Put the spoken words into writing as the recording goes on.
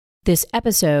This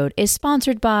episode is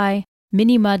sponsored by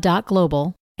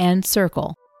Minima.Global and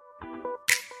Circle.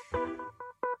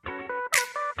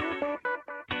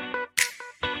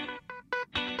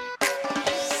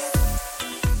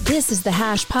 This is the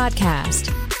Hash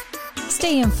Podcast.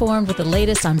 Stay informed with the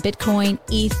latest on Bitcoin,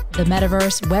 ETH, the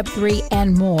metaverse, Web3,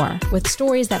 and more with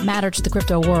stories that matter to the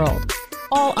crypto world.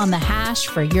 All on the Hash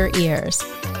for your ears.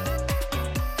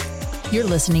 You're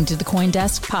listening to the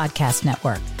CoinDesk Podcast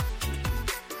Network.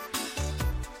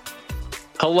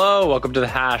 Hello, welcome to the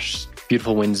Hash.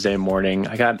 Beautiful Wednesday morning.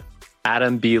 I got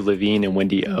Adam B. Levine and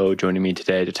Wendy O joining me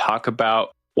today to talk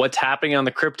about what's happening on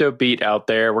the crypto beat out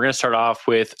there. We're going to start off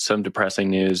with some depressing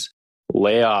news.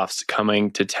 Layoffs coming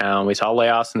to town. We saw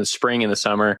layoffs in the spring and the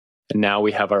summer, and now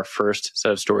we have our first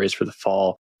set of stories for the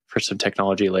fall for some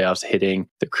technology layoffs hitting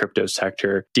the crypto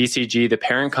sector. DCG, the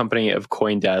parent company of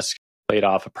CoinDesk, laid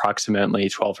off approximately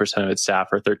 12% of its staff,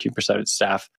 or 13% of its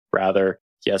staff, rather,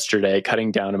 yesterday,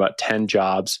 cutting down about 10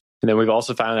 jobs. And then we've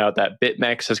also found out that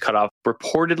BitMEX has cut off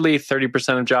reportedly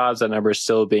 30% of jobs. That number is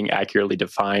still being accurately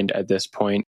defined at this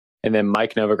point. And then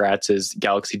Mike Novogratz's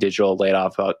Galaxy Digital laid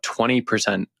off about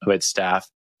 20% of its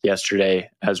staff yesterday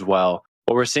as well.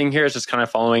 What we're seeing here is just kind of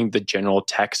following the general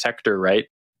tech sector, right?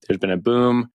 There's been a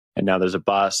boom and now there's a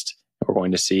bust. We're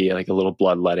going to see like a little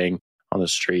bloodletting on the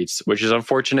streets, which is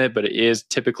unfortunate, but it is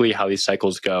typically how these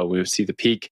cycles go. We see the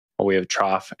peak, or we have a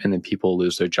trough, and then people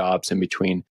lose their jobs in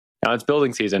between. Now it's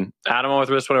building season. Adam, I'll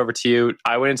throw this one over to you.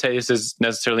 I wouldn't say this is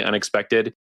necessarily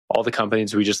unexpected. All the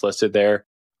companies we just listed there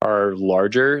are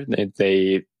larger.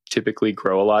 They typically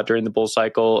grow a lot during the bull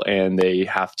cycle, and they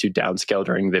have to downscale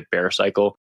during the bear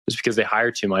cycle just because they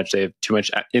hire too much. They have too much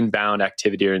inbound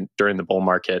activity during the bull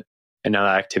market, and now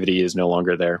that activity is no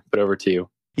longer there. But over to you.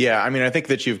 Yeah, I mean, I think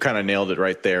that you've kind of nailed it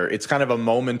right there. It's kind of a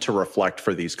moment to reflect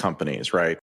for these companies,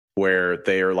 right? Where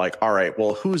they are like, all right,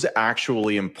 well, who's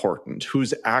actually important?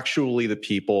 Who's actually the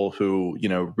people who,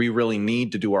 we really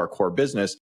need to do our core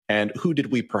business? And who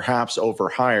did we perhaps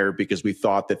overhire because we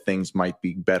thought that things might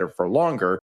be better for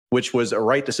longer, which was a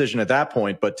right decision at that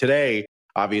point. But today,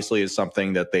 obviously, is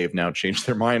something that they've now changed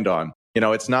their mind on.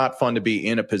 It's not fun to be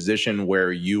in a position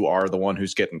where you are the one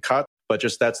who's getting cut, but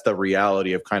just that's the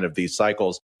reality of kind of these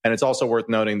cycles. And it's also worth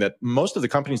noting that most of the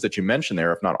companies that you mentioned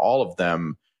there, if not all of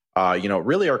them,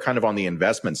 really are kind of on the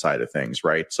investment side of things,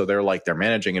 right? So they're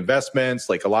managing investments.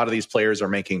 Like a lot of these players are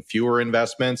making fewer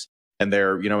investments. And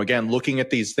they're, again, looking at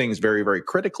these things very, very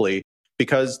critically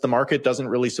because the market doesn't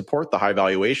really support the high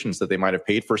valuations that they might have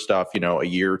paid for stuff, a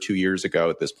year, 2 years ago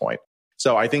at this point.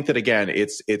 So I think that, again,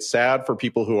 it's sad for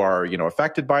people who are,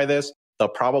 affected by this. They'll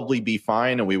probably be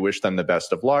fine, and we wish them the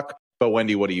best of luck. But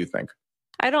Wendy, what do you think?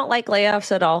 I don't like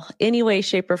layoffs at all. Any way,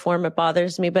 shape, or form, it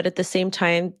bothers me. But at the same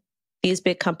time, these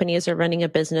big companies are running a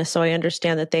business, so I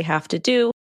understand that they have to do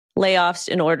layoffs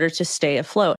in order to stay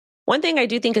afloat. One thing I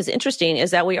do think is interesting is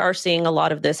that we are seeing a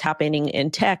lot of this happening in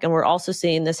tech, and we're also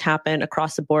seeing this happen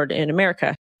across the board in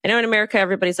America. I know in America,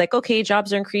 everybody's like, okay,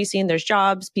 jobs are increasing, there's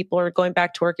jobs, people are going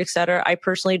back to work, et cetera. I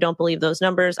personally don't believe those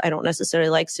numbers. I don't necessarily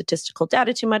like statistical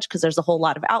data too much because there's a whole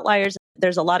lot of outliers.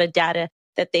 There's a lot of data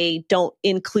that they don't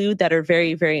include that are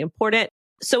very, very important.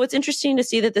 So it's interesting to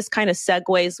see that this kind of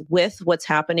segues with what's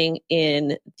happening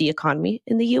in the economy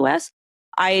in the US.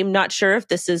 I'm not sure if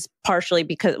this is partially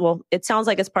because, it sounds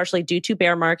like it's partially due to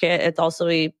bear market. It's also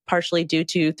partially due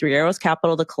to Three Arrows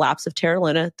Capital, the collapse of Terra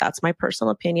Luna. That's my personal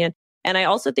opinion. And I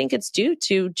also think it's due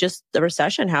to just the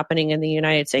recession happening in the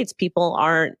United States. People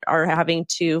are having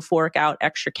to fork out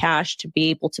extra cash to be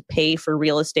able to pay for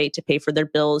real estate, to pay for their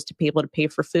bills, to be able to pay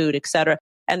for food, et cetera.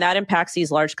 And that impacts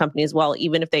these large companies as well,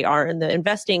 even if they are in the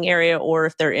investing area or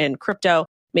if they're in crypto,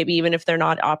 maybe even if they're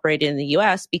not operating in the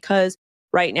US, because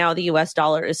right now the US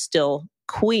dollar is still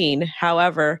queen.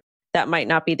 However, that might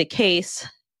not be the case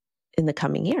in the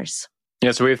coming years.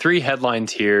 Yeah, so we have 3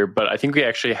 headlines here, but I think we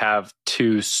actually have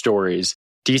 2 stories.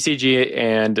 DCG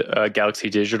and Galaxy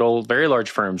Digital, very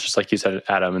large firms, just like you said,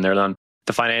 Adam, and they're on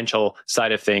the financial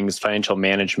side of things, financial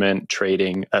management,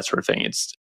 trading, that sort of thing. It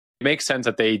makes sense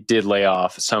that they did lay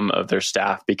off some of their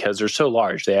staff because they're so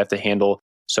large. They have to handle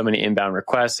so many inbound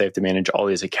requests. They have to manage all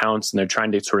these accounts, and they're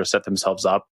trying to sort of set themselves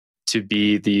up to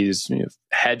be these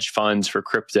hedge funds for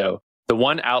crypto. The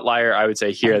one outlier I would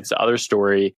say here, it's the other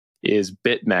story, is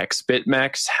BitMEX.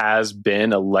 BitMEX has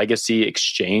been a legacy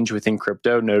exchange within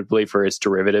crypto, notably for its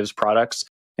derivatives products.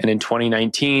 And in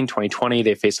 2019, 2020,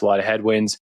 they faced a lot of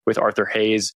headwinds with Arthur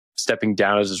Hayes stepping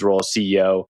down as his role as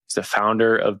CEO. He's the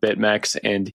founder of BitMEX,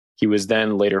 and he was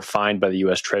then later fined by the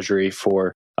US Treasury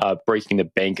for breaking the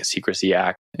Bank Secrecy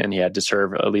Act. And he had to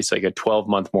serve at least like a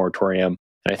 12-month moratorium,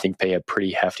 and I think pay a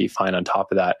pretty hefty fine on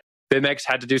top of that. BitMEX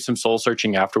had to do some soul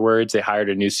searching afterwards. They hired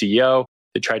a new CEO.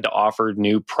 They tried to offer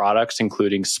new products,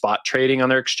 including spot trading on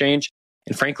their exchange.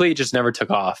 And frankly, it just never took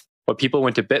off. What people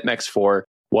went to BitMEX for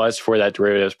was for that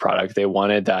derivatives product. They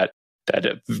wanted that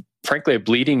frankly, a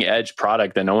bleeding edge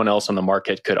product that no one else on the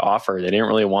market could offer. They didn't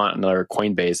really want another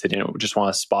Coinbase. They didn't just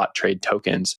want to spot trade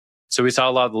tokens. So we saw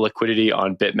a lot of the liquidity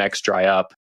on BitMEX dry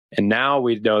up. And now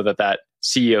we know that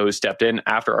CEO who stepped in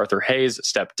after Arthur Hayes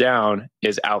stepped down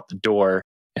is out the door.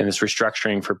 And this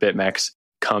restructuring for BitMEX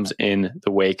comes in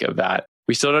the wake of that.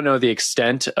 We still don't know the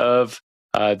extent of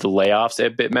the layoffs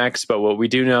at BitMEX, but what we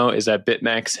do know is that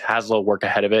BitMEX has a little work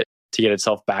ahead of it to get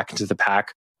itself back into the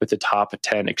pack with the top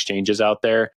 10 exchanges out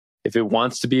there. If it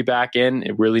wants to be back in,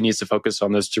 it really needs to focus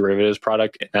on this derivatives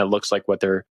product, and that looks like what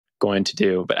they're going to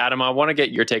do. But Adam, I want to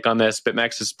get your take on this.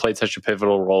 BitMEX has played such a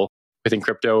pivotal role within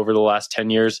crypto over the last 10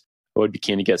 years. I would be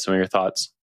keen to get some of your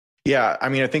thoughts. Yeah, I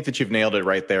mean, I think that you've nailed it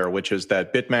right there, which is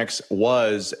that BitMEX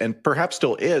was, and perhaps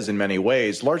still is in many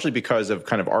ways, largely because of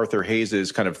kind of Arthur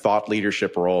Hayes' kind of thought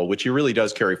leadership role, which he really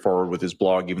does carry forward with his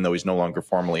blog, even though he's no longer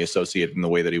formally associated in the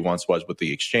way that he once was with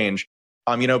the exchange.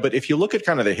 But if you look at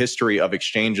kind of the history of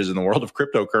exchanges in the world of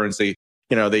cryptocurrency,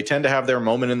 they tend to have their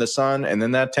moment in the sun, and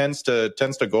then that tends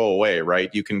to go away, right?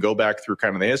 You can go back through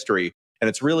kind of the history, and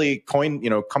it's really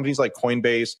companies like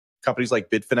Coinbase, companies like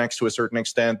Bitfinex to a certain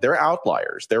extent, they're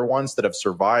outliers. They're ones that have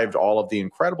survived all of the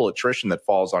incredible attrition that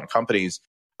falls on companies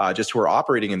just who are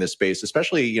operating in this space,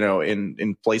 especially,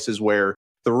 in places where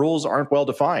the rules aren't well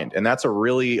defined. And that's a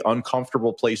really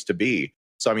uncomfortable place to be.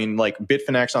 So, I mean, like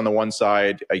Bitfinex on the one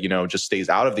side, just stays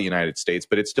out of the United States,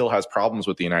 but it still has problems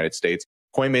with the United States.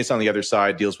 Coinbase on the other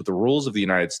side deals with the rules of the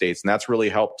United States, and that's really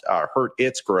helped hurt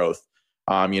its growth.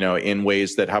 In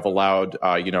ways that have allowed,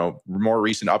 more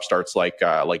recent upstarts like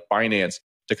Binance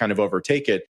to kind of overtake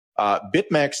it.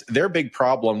 BitMEX, their big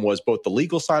problem was both the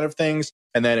legal side of things,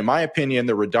 and then, in my opinion,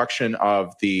 the reduction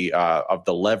of the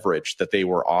leverage that they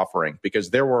were offering,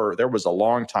 because there was a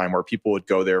long time where people would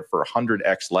go there for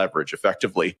 100x leverage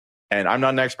effectively. And I'm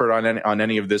not an expert on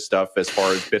any of this stuff as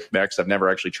far as BitMEX. I've never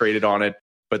actually traded on it,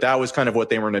 but that was kind of what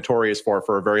they were notorious for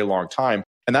a very long time.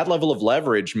 And that level of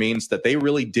leverage means that they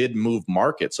really did move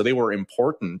markets. So they were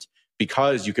important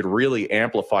because you could really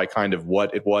amplify kind of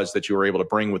what it was that you were able to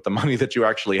bring with the money that you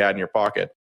actually had in your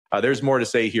pocket. There's more to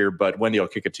say here, but Wendy, I'll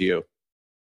kick it to you.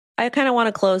 I kind of want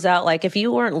to close out, like, if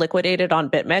you weren't liquidated on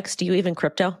BitMEX, do you even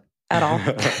crypto at all?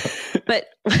 But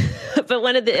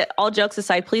all jokes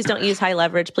aside, please don't use high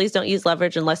leverage. Please don't use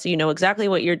leverage unless you know exactly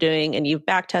what you're doing and you've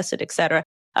back tested, et cetera.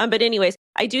 But anyways,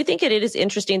 I do think it is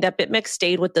interesting that BitMEX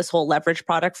stayed with this whole leverage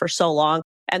product for so long.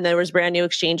 And there was brand new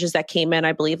exchanges that came in,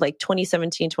 I believe, like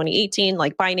 2017, 2018,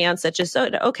 like Binance, that just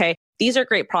said, okay, these are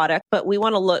great products, but we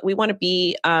want to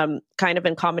be kind of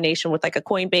in combination with like a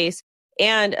Coinbase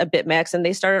and a BitMEX. And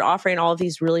they started offering all of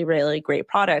these really, really great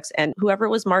products. And whoever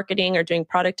was marketing or doing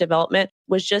product development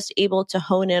was just able to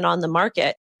hone in on the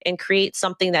market and create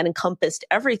something that encompassed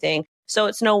everything. So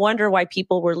it's no wonder why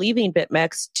people were leaving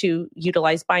BitMEX to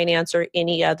utilize Binance or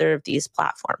any other of these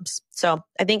platforms. So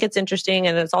I think it's interesting.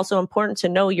 And it's also important to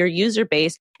know your user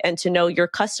base and to know your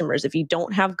customers. If you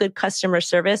don't have good customer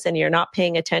service and you're not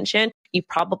paying attention, you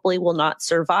probably will not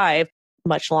survive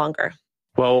much longer.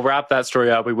 Well, we'll wrap that story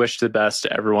up. We wish the best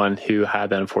to everyone who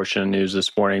had that unfortunate news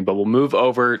this morning, but we'll move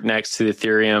over next to the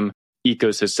Ethereum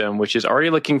ecosystem, which is already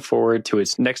looking forward to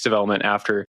its next development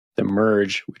after the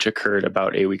merge, which occurred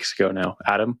about 8 weeks ago now.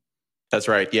 Adam? That's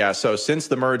right. Yeah. So since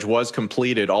the merge was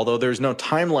completed, although there's no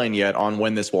timeline yet on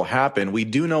when this will happen, we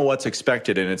do know what's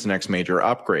expected in its next major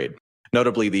upgrade.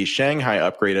 Notably, the Shanghai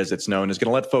upgrade, as it's known, is going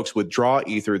to let folks withdraw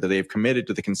Ether that they've committed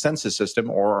to the consensus system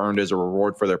or earned as a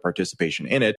reward for their participation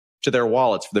in it to their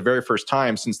wallets for the very first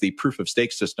time since the proof of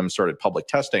stake system started public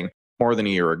testing more than a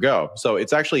year ago. So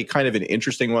it's actually kind of an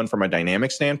interesting one from a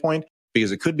dynamic standpoint,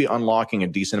 because it could be unlocking a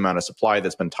decent amount of supply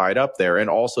that's been tied up there and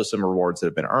also some rewards that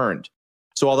have been earned.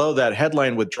 So although that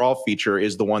headline withdrawal feature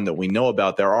is the one that we know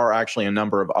about, there are actually a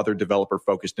number of other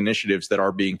developer-focused initiatives that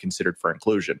are being considered for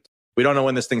inclusion. We don't know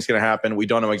when this thing's going to happen. We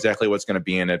don't know exactly what's going to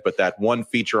be in it, but that one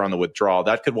feature on the withdrawal,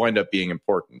 that could wind up being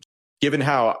important. Given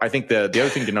how, I think the other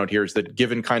thing to note here is that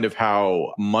given kind of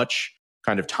how much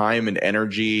kind of time and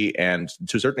energy and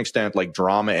to a certain extent like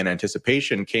drama and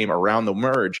anticipation came around the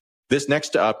merge, this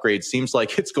next upgrade seems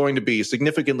like it's going to be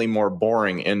significantly more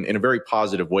boring in a very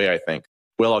positive way, I think.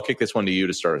 Will, I'll kick this one to you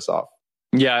to start us off.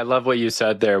 Yeah, I love what you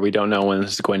said there. We don't know when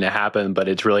this is going to happen, but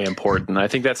it's really important. I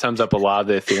think that sums up a lot of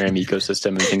the Ethereum ecosystem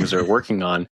and things they're working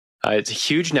on. It's a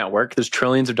huge network. There's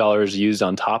trillions of dollars used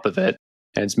on top of it.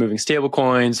 And it's moving stable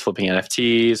coins, flipping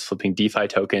NFTs, flipping DeFi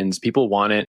tokens. People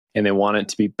want it and they want it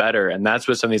to be better. And that's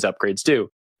what some of these upgrades do.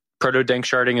 Proto-Dank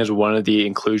sharding is one of the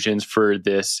inclusions for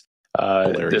this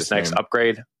next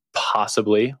upgrade,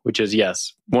 possibly, which is,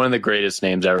 yes, one of the greatest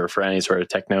names ever for any sort of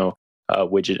techno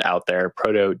widget out there.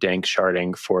 Proto-Dank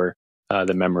sharding for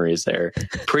the memories there.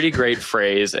 Pretty great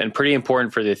phrase and pretty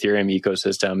important for the Ethereum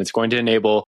ecosystem. It's going to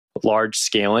enable large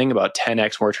scaling, about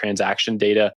 10x more transaction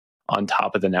data on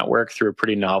top of the network through a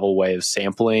pretty novel way of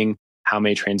sampling how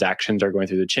many transactions are going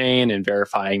through the chain and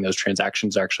verifying those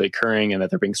transactions are actually occurring and that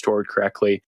they're being stored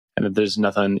correctly and that there's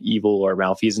nothing evil or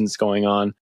malfeasance going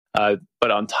on.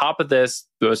 But on top of this,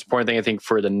 the most important thing I think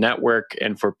for the network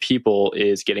and for people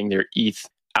is getting their ETH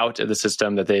out of the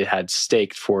system that they had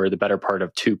staked for the better part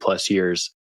of 2+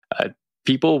 years.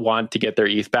 People want to get their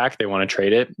ETH back. They want to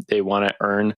trade it. They want to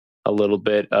earn a little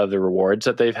bit of the rewards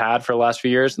that they've had for the last few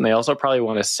years. And they also probably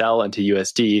want to sell into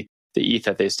USD the ETH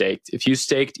that they staked. If you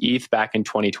staked ETH back in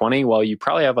 2020, well, you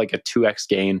probably have like a 2x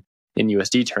gain in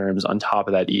USD terms on top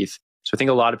of that ETH. So I think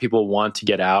a lot of people want to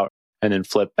get out and then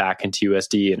flip back into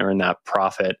USD and earn that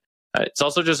profit. It's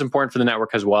also just important for the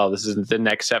network as well. This is the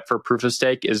next step for proof of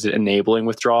stake, is enabling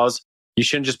withdrawals. You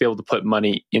shouldn't just be able to put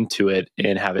money into it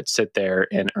and have it sit there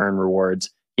and earn rewards.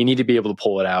 You need to be able to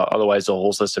pull it out. Otherwise, the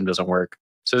whole system doesn't work.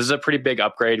 So this is a pretty big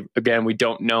upgrade. Again, we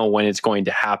don't know when it's going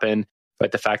to happen,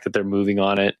 but the fact that they're moving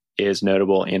on it is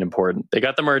notable and important. They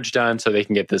got the merge done, so they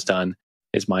can get this done,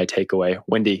 is my takeaway.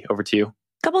 Wendy, over to you.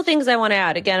 Couple of things I want to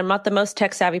add. Again, I'm not the most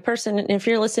tech savvy person. And if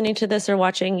you're listening to this or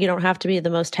watching, you don't have to be the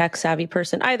most tech savvy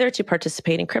person either to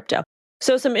participate in crypto.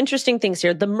 So some interesting things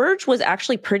here. The merge was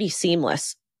actually pretty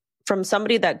seamless. From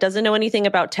somebody that doesn't know anything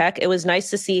about tech, it was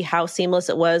nice to see how seamless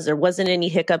it was. There wasn't any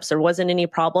hiccups. There wasn't any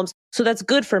problems. So that's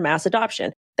good for mass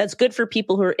adoption. That's good for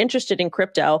people who are interested in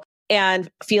crypto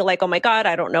and feel like, oh my God,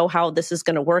 I don't know how this is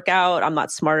going to work out. I'm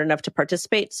not smart enough to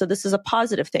participate. So this is a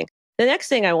positive thing. The next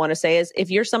thing I want to say is if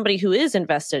you're somebody who is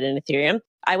invested in Ethereum,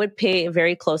 I would pay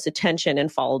very close attention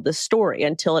and follow the story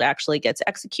until it actually gets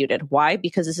executed. Why?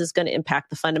 Because this is going to impact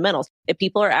the fundamentals. If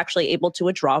people are actually able to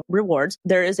withdraw rewards,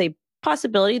 there is a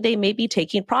possibility they may be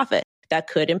taking profit. That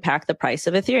could impact the price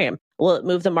of Ethereum. Will it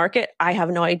move the market? I have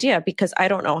no idea because I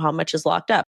don't know how much is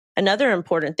locked up. Another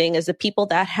important thing is the people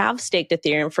that have staked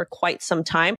Ethereum for quite some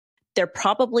time, they're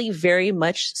probably very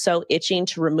much so itching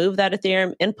to remove that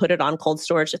Ethereum and put it on cold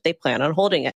storage if they plan on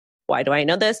holding it. Why do I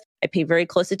know this? I pay very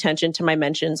close attention to my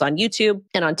mentions on YouTube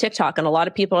and on TikTok. And a lot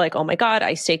of people are like, oh my God,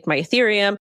 I staked my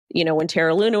Ethereum. You know, when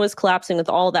Terra Luna was collapsing with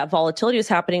all that volatility was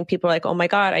happening, people are like, oh my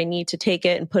God, I need to take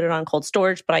it and put it on cold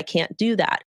storage, but I can't do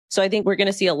that. So I think we're going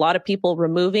to see a lot of people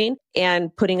removing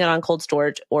and putting it on cold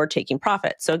storage or taking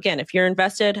profit. So again, if you're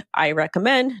invested, I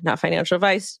recommend, not financial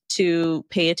advice, to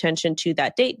pay attention to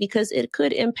that date because it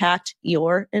could impact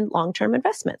your long-term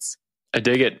investments. I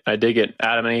dig it.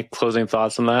 Adam, any closing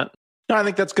thoughts on that? No, I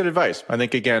think that's good advice. I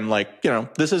think, again,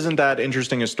 this isn't that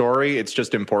interesting a story. It's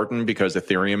just important because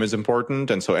Ethereum is important.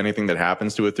 And so anything that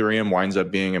happens to Ethereum winds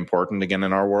up being important again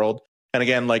in our world. And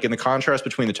again, like in the contrast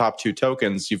between the top two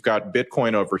tokens, you've got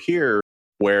Bitcoin over here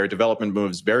where development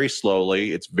moves very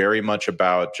slowly. It's very much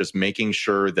about just making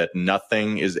sure that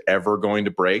nothing is ever going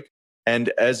to break. And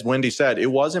as Wendy said, it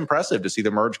was impressive to see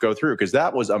the merge go through because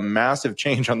that was a massive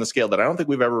change on the scale that I don't think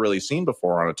we've ever really seen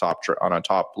before on a top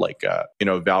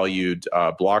valued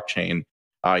blockchain.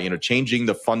 Changing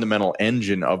the fundamental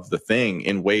engine of the thing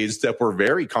in ways that were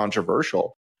very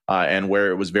controversial and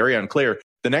where it was very unclear.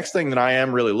 The next thing that I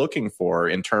am really looking for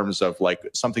in terms of like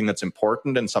something that's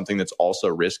important and something that's also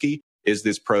risky is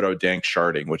this proto-dank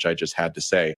sharding, which I just had to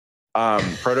say.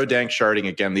 Proto-dank sharding,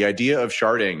 again, the idea of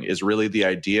sharding is really the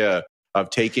idea of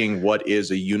taking what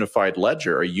is a unified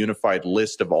ledger, a unified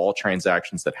list of all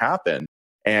transactions that happen,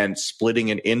 and splitting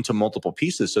it into multiple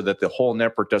pieces so that the whole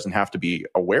network doesn't have to be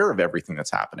aware of everything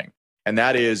that's happening. And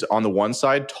that is, on the one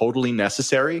side, totally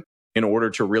necessary in order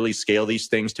to really scale these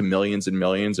things to millions and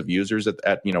millions of users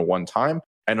at one time.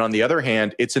 And on the other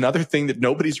hand, it's another thing that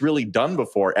nobody's really done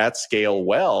before at scale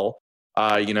well,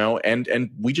 and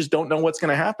we just don't know what's going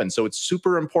to happen. So it's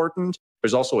super important.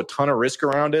 There's also a ton of risk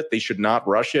around it. They should not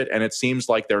rush it. And it seems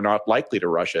like they're not likely to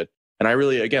rush it. And I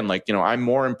really, again, I'm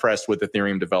more impressed with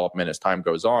Ethereum development as time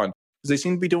goes on because they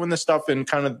seem to be doing this stuff in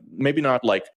kind of maybe not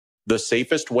like the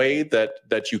safest way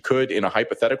that you could in a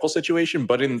hypothetical situation,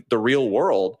 but in the real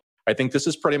world, I think this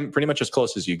is pretty much as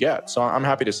close as you get. So I'm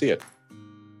happy to see it.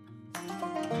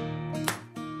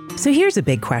 So here's a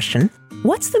big question.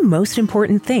 What's the most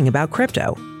important thing about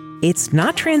crypto? It's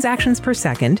not transactions per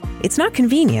second, it's not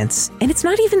convenience, and it's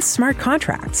not even smart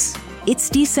contracts. It's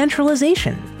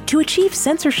decentralization to achieve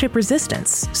censorship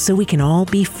resistance so we can all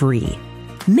be free.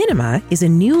 Minima is a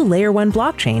new Layer 1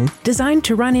 blockchain designed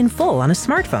to run in full on a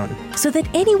smartphone so that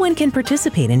anyone can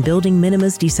participate in building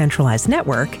Minima's decentralized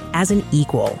network as an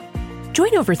equal.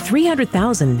 Join over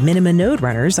 300,000 Minima node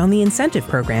runners on the incentive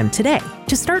program today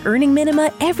to start earning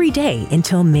Minima every day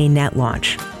until mainnet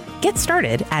launch. Get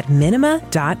started at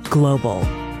minima.global.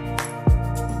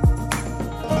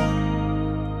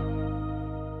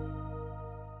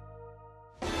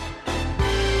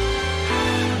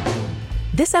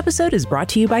 This episode is brought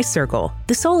to you by Circle,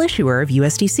 the sole issuer of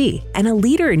USDC and a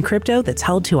leader in crypto that's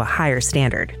held to a higher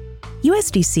standard.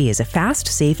 USDC is a fast,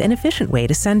 safe, and efficient way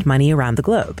to send money around the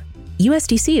globe.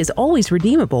 USDC is always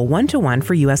redeemable one-to-one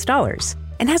for US dollars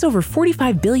and has over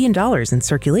 $45 billion in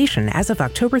circulation as of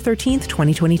October 13th,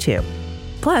 2022.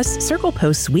 Plus, Circle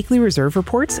posts weekly reserve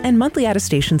reports and monthly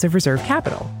attestations of reserve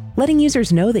capital, letting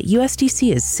users know that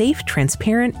USDC is safe,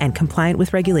 transparent, and compliant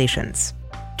with regulations.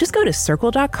 Just go to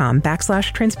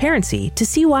circle.com/transparency to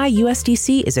see why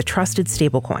USDC is a trusted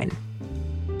stablecoin.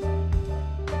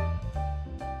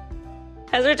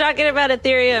 As we're talking about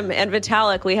Ethereum and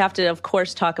Vitalik, we have to, of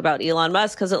course, talk about Elon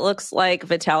Musk because it looks like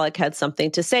Vitalik had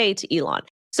something to say to Elon.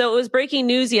 So it was breaking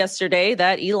news yesterday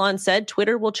that Elon said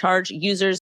Twitter will charge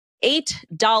users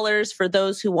 $8 for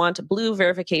those who want a blue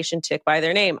verification tick by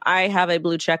their name. I have a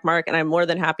blue check mark and I'm more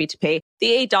than happy to pay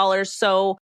the $8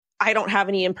 so I don't have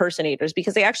any impersonators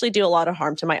because they actually do a lot of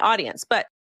harm to my audience. But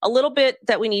a little bit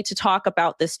that we need to talk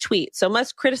about this tweet. So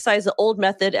Musk criticized the old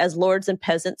method as lords and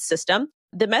peasants system.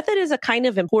 The method is a kind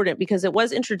of important because it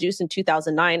was introduced in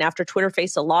 2009 after Twitter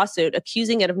faced a lawsuit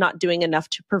accusing it of not doing enough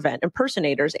to prevent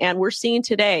impersonators. And we're seeing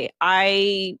today,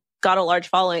 I got a large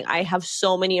following. I have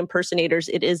so many impersonators.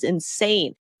 It is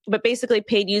insane. But basically,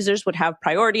 paid users would have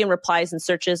priority in replies and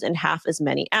searches and half as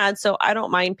many ads. So I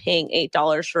don't mind paying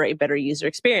 $8 for a better user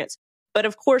experience. But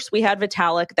of course, we had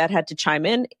Vitalik that had to chime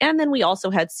in. And then we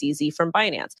also had CZ from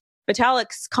Binance.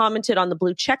 Vitalik commented on the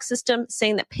blue check system,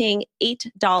 saying that paying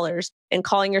 $8 and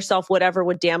calling yourself whatever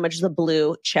would damage the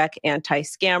blue check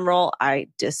anti-scam rule. I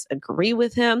disagree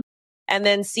with him. And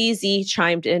then CZ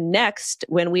chimed in next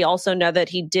when we also know that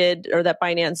he did, or that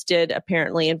Binance did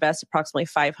apparently invest approximately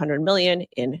 $500 million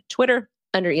in Twitter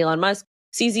under Elon Musk.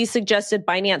 CZ suggested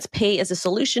Binance Pay as a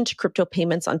solution to crypto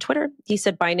payments on Twitter. He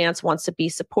said Binance wants to be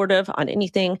supportive on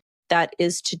anything that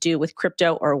is to do with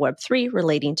crypto or Web3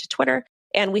 relating to Twitter.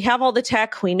 And we have all the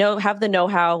tech, have the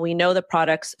know-how, we know the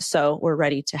products, so we're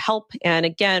ready to help. And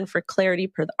again, for clarity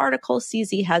per the article,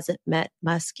 CZ hasn't met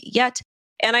Musk yet.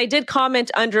 And I did comment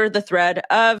under the thread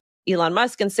of Elon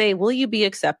Musk and say, will you be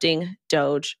accepting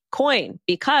Dogecoin?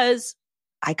 Because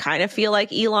I kind of feel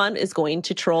like Elon is going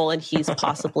to troll and he's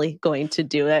possibly going to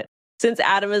do it. Since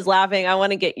Adam is laughing, I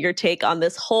want to get your take on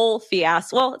this whole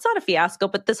fiasco. Well, it's not a fiasco,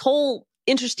 but this whole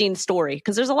interesting story,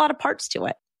 because there's a lot of parts to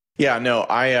it. Yeah, no,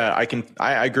 I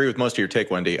agree with most of your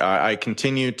take, Wendy. I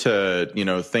continue to,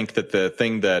 think that the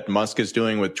thing that Musk is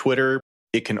doing with Twitter,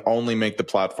 it can only make the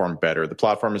platform better. The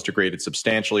platform has degraded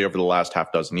substantially over the last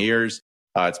half dozen years.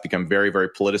 It's become very, very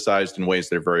politicized in ways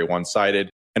that are very one-sided.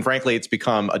 And frankly, it's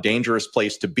become a dangerous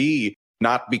place to be,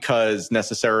 not because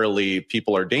necessarily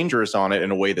people are dangerous on it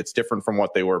in a way that's different from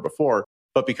what they were before,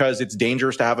 but because it's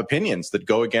dangerous to have opinions that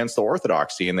go against the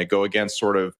orthodoxy and they go against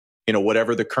sort of,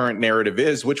 whatever the current narrative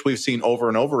is, which we've seen over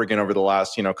and over again over the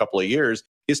last, couple of years,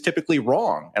 is typically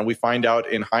wrong. And we find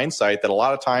out in hindsight that a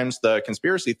lot of times the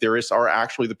conspiracy theorists are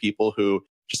actually the people who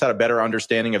just had a better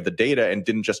understanding of the data and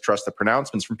didn't just trust the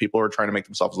pronouncements from people who are trying to make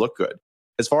themselves look good.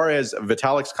 As far as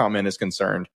Vitalik's comment is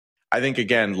concerned, I think,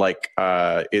 again,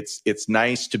 it's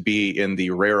nice to be in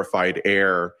the rarefied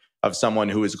air of someone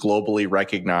who is globally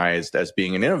recognized as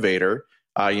being an innovator,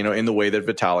 in the way that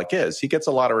Vitalik is. He gets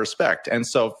a lot of respect. And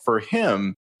so for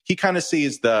him, he kind of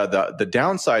sees the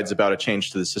downsides about a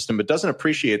change to the system, but doesn't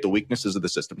appreciate the weaknesses of the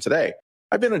system today.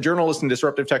 I've been a journalist in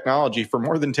disruptive technology for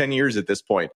more than 10 years at this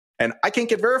point, and I can't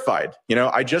get verified.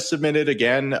 I just submitted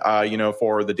again,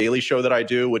 for the daily show that I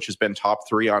do, which has been top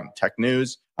 3 on tech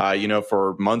news,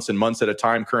 for months and months at a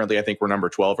time. Currently, I think we're number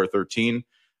 12 or 13,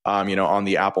 on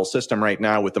the Apple system right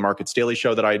now with the Markets Daily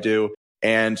show that I do.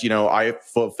 And, I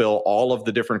fulfill all of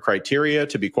the different criteria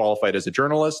to be qualified as a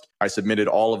journalist. I submitted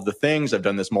all of the things. I've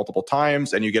done this multiple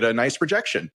times, and you get a nice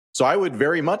projection. So I would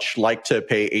very much like to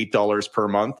pay $8 per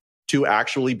month to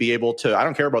actually be able to, I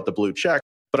don't care about the blue check,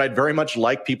 but I'd very much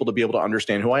like people to be able to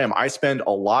understand who I am. I spend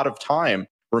a lot of time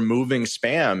removing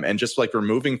spam and just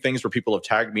removing things where people have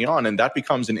tagged me on. And that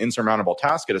becomes an insurmountable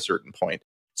task at a certain point.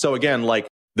 So again,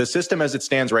 the system as it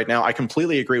stands right now, I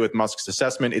completely agree with Musk's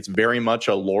assessment. It's very much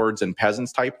a lords and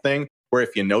peasants type thing, where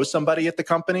if you know somebody at the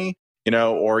company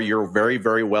or you're very,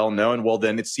 very well known, well,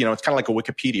 then it's, it's kind of like a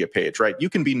Wikipedia page, right? You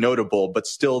can be notable, but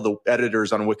still the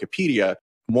editors on Wikipedia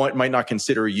might not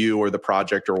consider you or the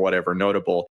project or whatever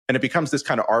notable. And it becomes this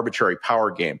kind of arbitrary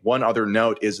power game. One other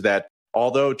note is that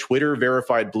although Twitter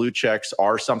verified blue checks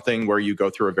are something where you go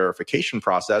through a verification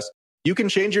process, you can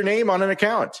change your name on an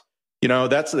account.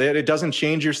 It doesn't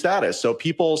change your status. So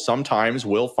people sometimes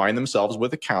will find themselves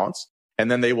with accounts, and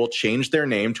then they will change their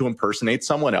name to impersonate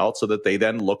someone else so that they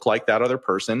then look like that other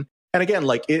person. And again,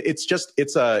 like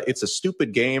it's a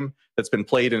stupid game that's been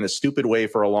played in a stupid way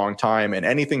for a long time. And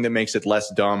anything that makes it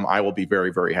less dumb, I will be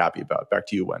very, very happy about. Back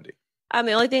to you, Wendy.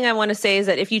 The only thing I want to say is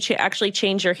that if you actually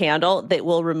change your handle, they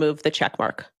will remove the check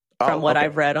mark from what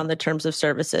I've read on the terms of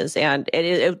services. And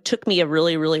it took me a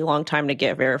really, really long time to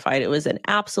get verified. It was an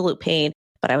absolute pain,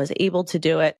 but I was able to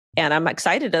do it. And I'm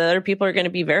excited that other people are going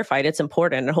to be verified. It's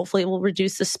important. And hopefully it will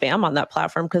reduce the spam on that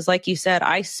platform. Because like you said,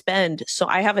 I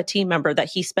have a team member that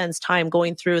he spends time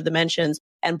going through the mentions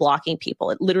and blocking people.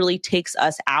 It literally takes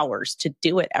us hours to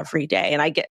do it every day. And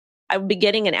I would be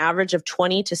getting an average of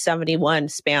 20 to 71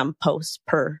 spam posts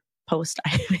per post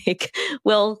I make.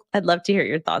 Will, I'd love to hear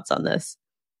your thoughts on this.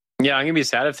 Yeah, I'm going to be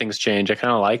sad if things change. I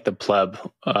kind of like the pleb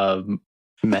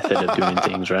method of doing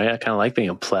things, right? I kind of like being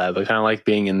a pleb. I kind of like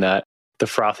being in the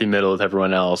frothy middle with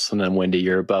everyone else. And then Wendy,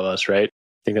 you're above us, right?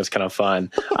 I think that's kind of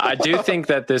fun. I do think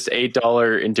that this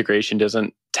 $8 integration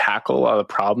doesn't tackle a lot of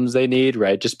the problems they need,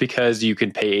 right? Just because you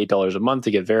can pay $8 a month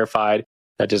to get verified,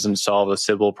 that doesn't solve the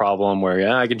Sybil problem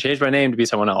where I can change my name to be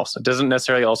someone else. It doesn't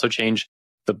necessarily also change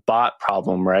the bot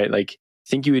problem, right? Like, I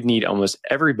think you would need almost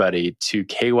everybody to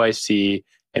KYC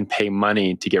and pay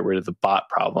money to get rid of the bot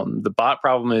problem. The bot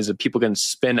problem is that people can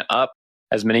spin up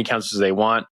as many accounts as they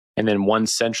want, and then one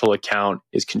central account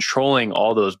is controlling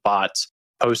all those bots,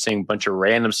 posting a bunch of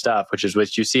random stuff, which is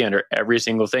what you see under every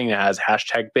single thing that has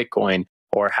hashtag Bitcoin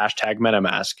or hashtag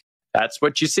MetaMask. That's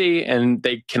what you see, and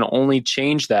they can only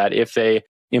change that if they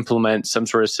implement some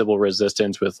sort of Sybil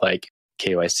resistance with like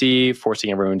KYC,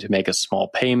 forcing everyone to make a small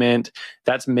payment.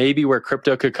 That's maybe where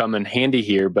crypto could come in handy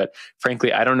here. But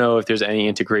frankly, I don't know if there's any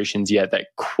integrations yet that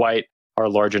quite are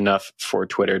large enough for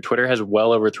Twitter. Twitter has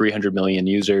well over 300 million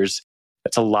users.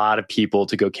 That's a lot of people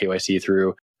to go KYC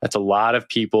through. That's a lot of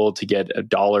people to get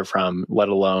 $1 from, let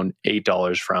alone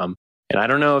 $8 from. And I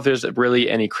don't know if there's really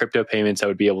any crypto payments that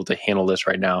would be able to handle this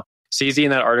right now. CZ in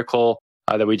that article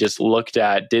that we just looked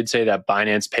at did say that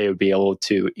Binance Pay would be able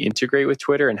to integrate with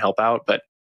Twitter and help out, but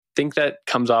I think that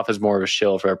comes off as more of a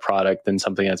shill for a product than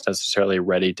something that's necessarily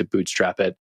ready to bootstrap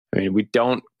it. I mean, we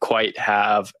don't quite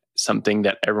have something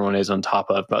that everyone is on top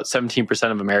of. About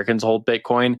 17% of Americans hold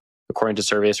Bitcoin, according to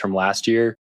surveys from last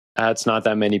year. That's not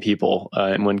that many people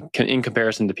in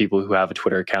comparison to people who have a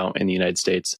Twitter account in the United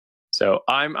States. So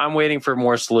I'm waiting for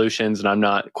more solutions, and I'm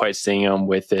not quite seeing them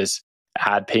with this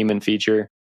ad payment feature.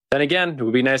 Then again, it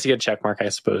would be nice to get a check mark, I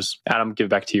suppose. Adam, give it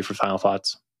back to you for final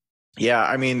thoughts. Yeah,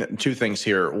 I mean, two things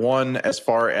here. One, as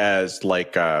far as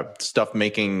like stuff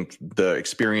making the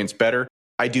experience better,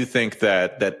 I do think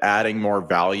that adding more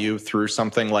value through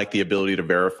something like the ability to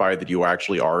verify that you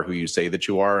actually are who you say that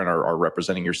you are and are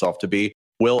representing yourself to be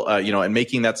will, and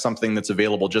making that something that's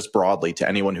available just broadly to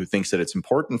anyone who thinks that it's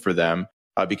important for them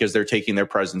because they're taking their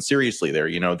presence seriously.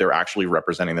 They're actually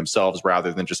representing themselves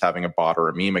rather than just having a bot or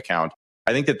a meme account.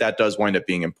 I think that does wind up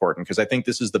being important because I think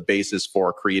this is the basis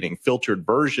for creating filtered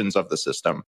versions of the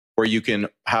system where you can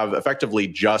have effectively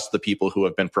just the people who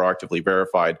have been proactively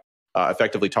verified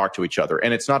effectively talk to each other.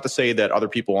 And it's not to say that other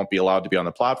people won't be allowed to be on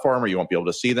the platform or you won't be able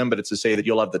to see them, but it's to say that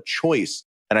you'll have the choice.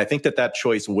 And I think that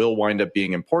choice will wind up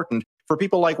being important for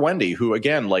people like Wendy, who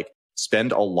again, like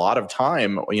spend a lot of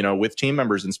time, with team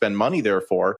members and spend money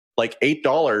therefore, like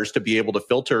 $8 to be able to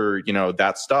filter,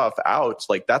 that stuff out,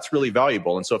 like that's really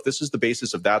valuable. And so if this is the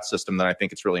basis of that system, then I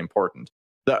think it's really important.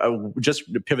 Just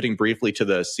pivoting briefly to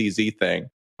the CZ thing.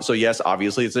 So yes,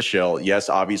 obviously it's a shill. Yes,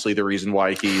 obviously the reason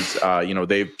why he's,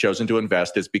 they've chosen to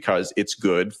invest is because it's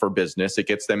good for business. It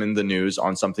gets them in the news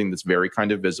on something that's very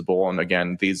kind of visible. And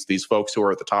again, these folks who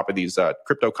are at the top of these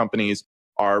crypto companies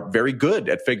are very good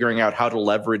at figuring out how to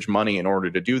leverage money in order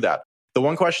to do that. The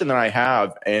one question that I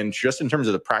have, and just in terms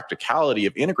of the practicality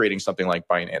of integrating something like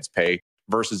Binance Pay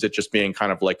versus it just being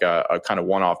kind of like a kind of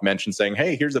one-off mention saying,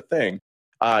 hey, here's the thing,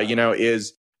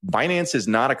 is Binance is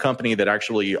not a company that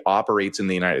actually operates in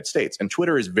the United States. And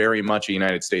Twitter is very much a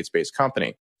United States-based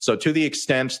company. So to the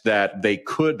extent that they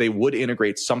would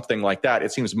integrate something like that,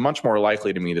 it seems much more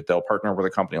likely to me that they'll partner with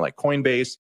a company like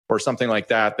Coinbase or something like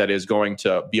that is going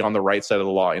to be on the right side of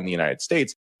the law in the United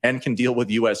States and can deal with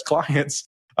US clients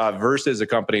versus a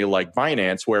company like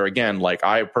Binance, where again, like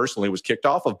I personally was kicked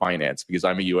off of Binance because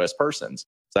I'm a US person.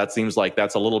 So that seems like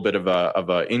that's a little bit of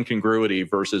a incongruity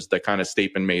versus the kind of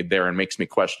statement made there, and makes me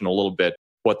question a little bit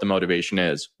what the motivation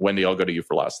is. Wendy, I'll go to you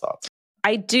for last thoughts.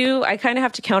 I kind of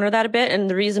have to counter that a bit. And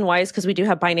the reason why is because we do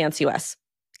have Binance US.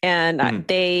 And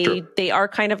they are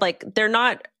kind of like, they're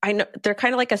kind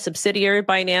of like a subsidiary of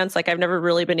Binance. Like I've never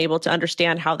really been able to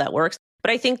understand how that works. But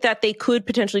I think that they could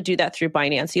potentially do that through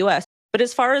Binance US. But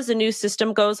as far as the new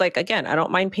system goes, like, again, I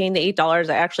don't mind paying the $8.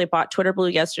 I actually bought Twitter Blue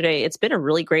yesterday. It's been a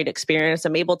really great experience.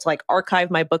 I'm able to like archive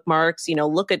my bookmarks,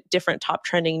 look at different top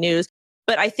trending news.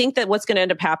 But I think that what's going to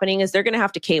end up happening is they're going to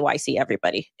have to KYC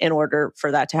everybody in order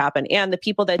for that to happen. And the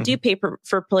people that do pay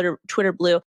for Twitter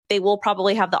Blue, they will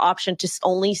probably have the option to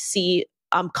only see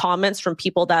comments from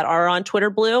people that are on Twitter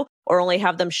Blue, or only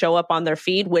have them show up on their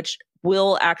feed, which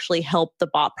will actually help the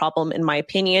bot problem, in my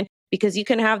opinion, because you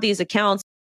can have these accounts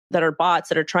that are bots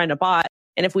that are trying to bot.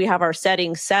 And if we have our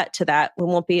settings set to that, we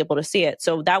won't be able to see it.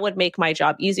 So that would make my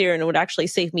job easier, and it would actually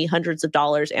save me hundreds of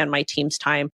dollars and my team's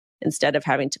time, instead of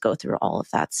having to go through all of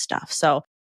that stuff. So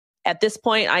at this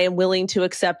point, I am willing to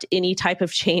accept any type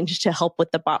of change to help with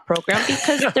the bot program,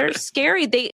 because they're scary.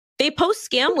 They post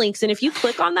scam links, and if you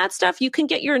click on that stuff, you can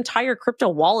get your entire crypto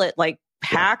wallet like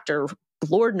hacked, or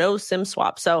Lord knows SIM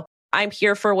swap. So I'm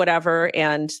here for whatever.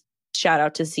 And shout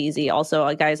out to ZZ.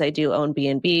 Also, guys, I do own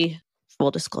BNB.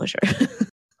 Full disclosure.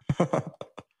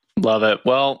 Love it.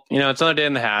 Well, it's another day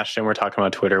in the hash, and we're talking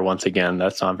about Twitter once again.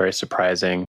 That's not very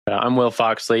surprising. I'm Will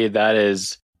Foxley. That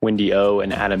is Wendy O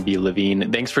and Adam B.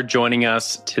 Levine. Thanks for joining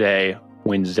us today,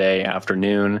 Wednesday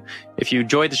afternoon. If you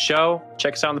enjoyed the show,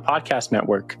 check us out on the podcast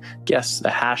network. Yes,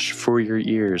 the hash for your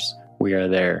ears. We are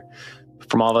there.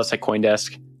 From all of us at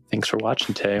CoinDesk, thanks for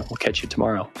watching today. We'll catch you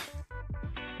tomorrow.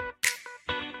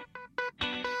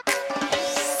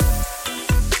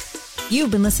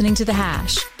 You've been listening to The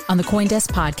Hash on the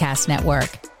CoinDesk Podcast Network.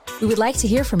 We would like to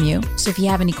hear from you, so if you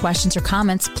have any questions or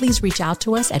comments, please reach out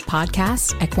to us at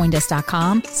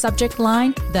podcasts@coindesk.com, subject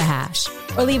line, The Hash,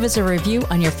 or leave us a review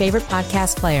on your favorite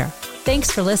podcast player. Thanks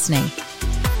for listening.